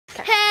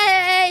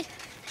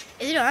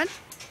on?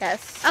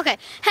 Yes. Okay.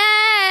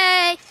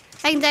 Hey!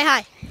 I can say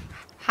hi.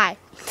 Hi.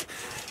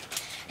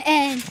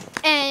 And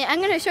I'm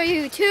going to show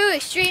you two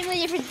extremely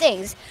different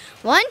things.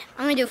 One,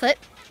 I'm going to do a flip.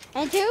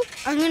 And two,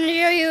 I'm going to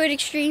show you an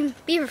extreme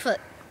Bieber flip.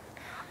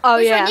 Oh,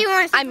 Which yeah. one do you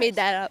want to see I made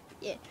that up.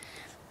 Yeah.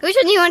 Which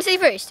one do you want to see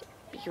first?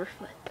 Bieber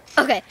flip.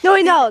 Okay. No,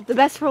 wait, no. The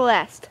best for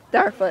last.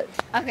 Dart flip.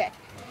 Okay.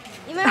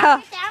 You might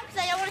want to get down because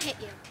I don't want to hit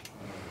you.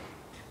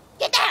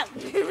 Get down!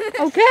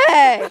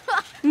 Okay.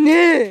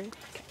 No.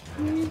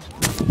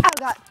 Oh,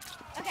 God.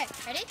 Okay,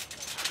 ready?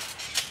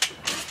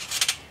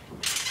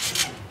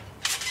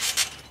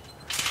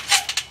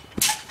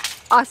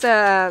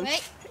 Awesome.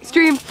 Wait.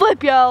 Extreme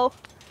flip, yo.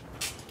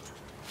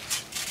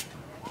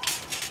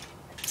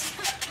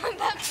 I'm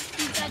about to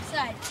do that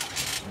side.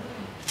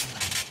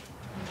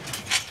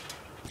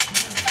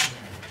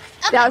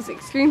 Okay. That was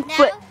extreme Now,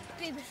 flip.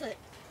 Bieber flip.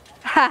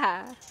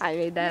 Haha. I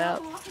made that Yo,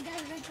 up. walking down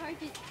the red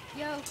carpet.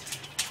 Yo.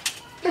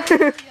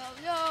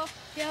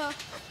 Yo.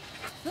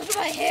 Look at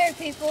my hair,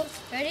 people.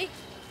 Ready?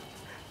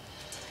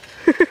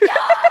 Okay,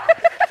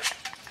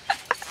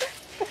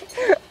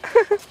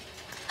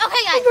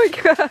 guys. Oh my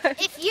God.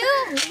 If you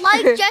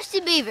like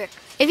Justin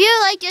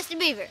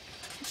Bieber,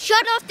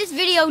 shut off this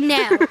video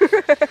now,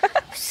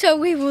 so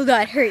we will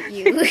not hurt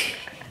you.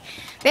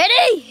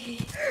 Ready?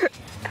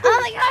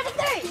 Oh my God,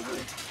 it's 3.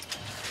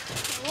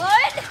 1,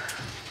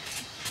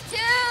 2,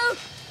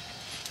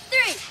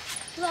 3.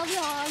 La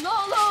la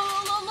la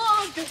la la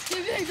la.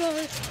 Justin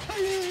Bieber.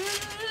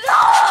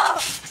 No!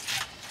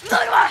 Look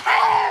at my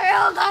hair.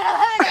 Oh God,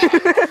 I'm having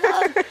it.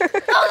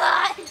 Oh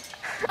God.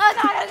 Oh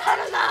God, oh God,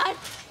 oh God.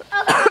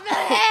 Oh God, I'm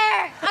having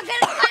hair. I'm gonna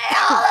cut it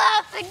all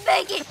off and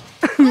make it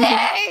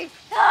weird.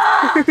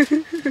 Oh.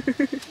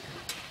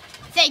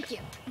 Thank you.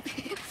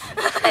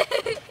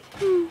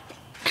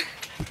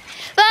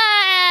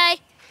 Bye.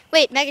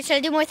 Wait, Megan, should I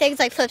do more things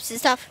like flips and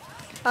stuff?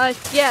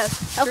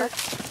 Yes. Okay.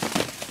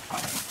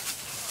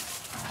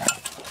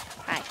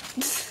 Hi.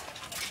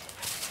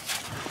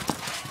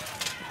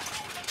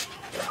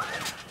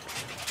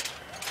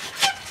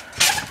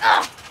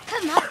 Oh,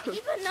 come on.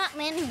 Even not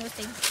landing those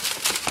things.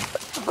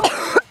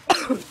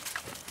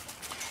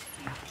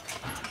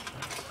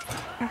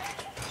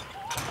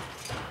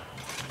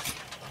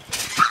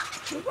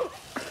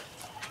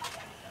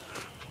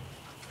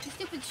 The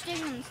stupid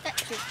string on the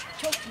steps just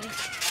choked me.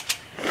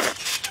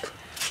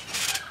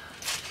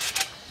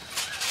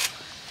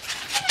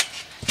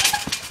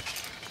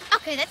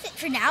 Okay, that's it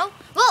for now.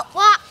 Well,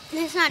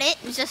 that's not it.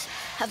 It's just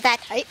of that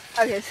height.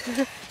 Okay.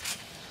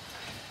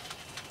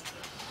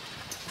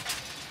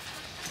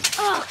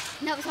 Oh,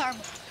 that was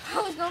horrible.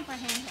 I was going for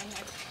hands on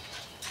there.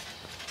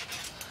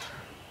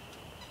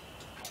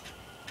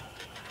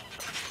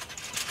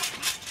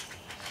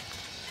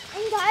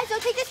 And guys,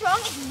 don't take this wrong.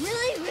 It's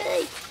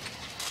really...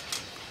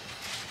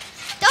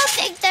 Don't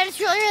think that it's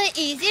really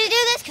easy to do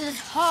this because it's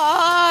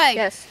hard.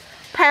 Yes.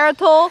 Parents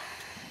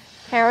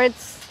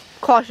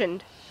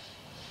cautioned.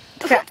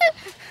 Okay.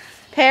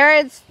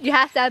 Parents, you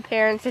have to have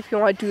parents if you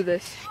want to do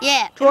this.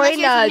 Yeah. Join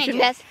a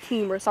gymnastics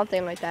team or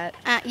something like that.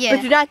 Yeah.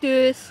 But do not do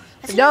this.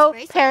 That's No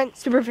bracelet. parent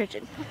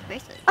supervision.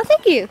 Bracelet. Oh,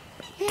 thank you.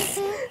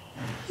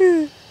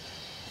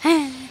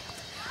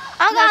 Oh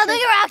God,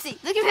 look at Roxy.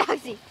 Look at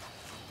Roxy.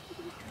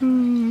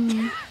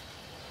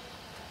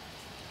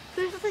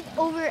 This is like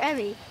over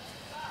Emmy.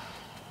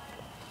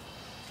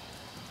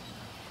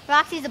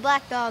 Roxy's the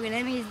black dog and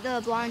Emmy's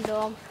the blonde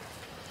dog.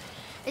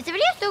 Is the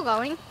video still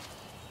going?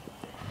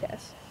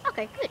 Yes.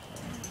 Okay, good.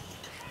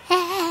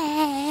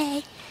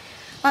 Hey.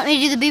 Want me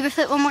to do the Bieber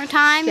flip one more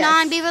time, Yes.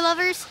 non-Bieber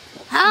lovers?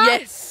 Huh?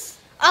 Yes.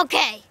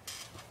 Okay.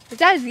 If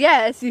that is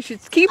yes, you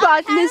should keep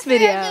watching this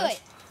video. Do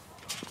it.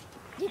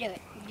 You do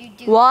it. You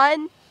do it.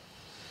 1.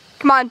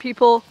 Come on,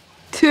 people.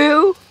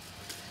 2.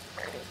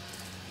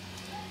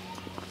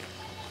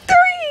 3.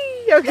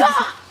 Okay.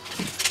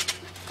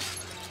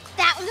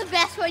 That was the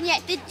best one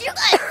yet. Did you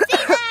guys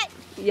see that?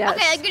 Yes.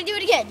 Okay, I'm gonna do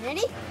it again.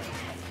 Ready?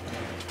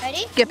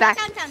 Ready? Get back.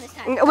 Downtown this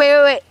time.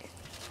 Wait.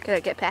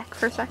 Gotta get back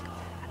for a sec.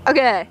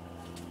 Okay.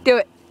 Do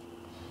it.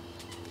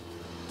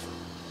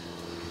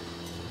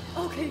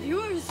 Okay,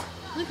 viewers.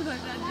 Look at my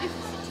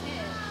magnificent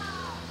hair.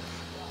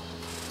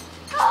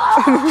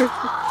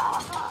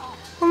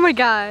 Oh my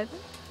God.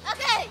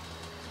 Okay.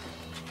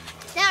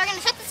 Now we're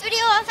gonna shut this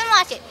video off and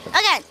watch it.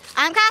 Again,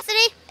 I'm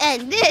Cassidy,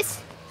 and this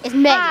is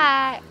Megan.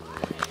 Bye.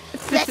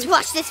 Let's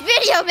watch this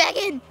video,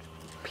 Megan.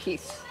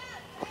 Peace.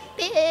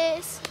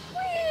 Peace.